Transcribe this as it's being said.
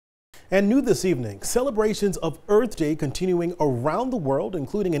And new this evening, celebrations of Earth Day continuing around the world,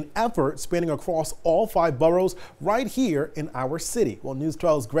 including an effort spanning across all 5 boroughs right here in our city. Well, News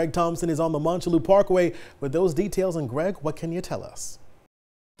 12's Greg Thompson is on the Montchalou Parkway with those details. And Greg, what can you tell us?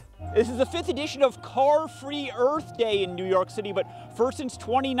 This is the 5th edition of Car-Free Earth Day in New York City, but first since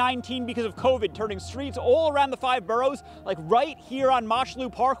 2019 because of COVID, turning streets all around the 5 boroughs, like right here on Montchalou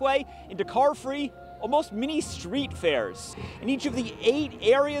Parkway, into car-free, almost mini street fairs. And each of the 8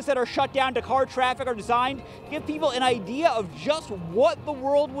 areas that are shut down to car traffic are designed to give people an idea of just what the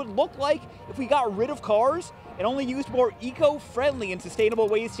world would look like if we got rid of cars and only used more eco-friendly and sustainable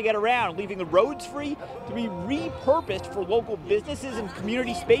ways to get around, leaving the roads free to be repurposed for local businesses and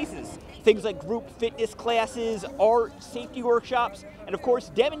community spaces. Things like group fitness classes, art, safety workshops, and of course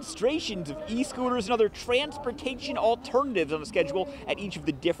demonstrations of e-scooters and other transportation alternatives on the schedule at each of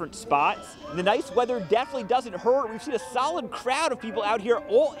the different spots. And the nice weather definitely doesn't hurt. We've seen a solid crowd of people out here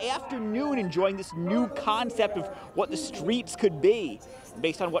all afternoon enjoying this new concept of what the streets could be. And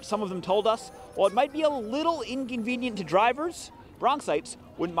based on what some of them told us, while it might be a little inconvenient to drivers, Bronxites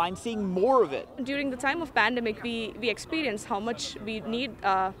wouldn't mind seeing more of it. During the time of pandemic, we experienced how much we need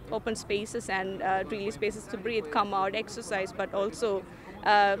open spaces and really spaces to breathe, come out, exercise, but also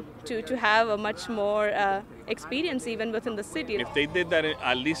to have a much more experience even within the city. If they did that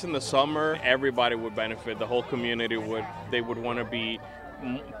at least in the summer, everybody would benefit. The whole community would. They would want to be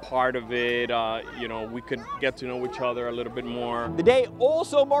part of it. You know, we could get to know each other a little bit more. The day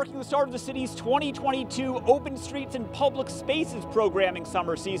also marking the start of the city's 2022 Open Streets and Public Spaces programming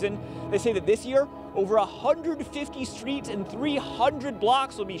summer season. They say that this year, over 150 streets and 300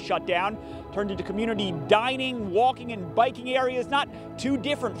 blocks will be shut down, turned into community dining, walking, and biking areas, not too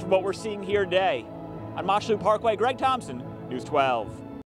different from what we're seeing here today. On Montchalou Parkway, Greg Thompson, News 12.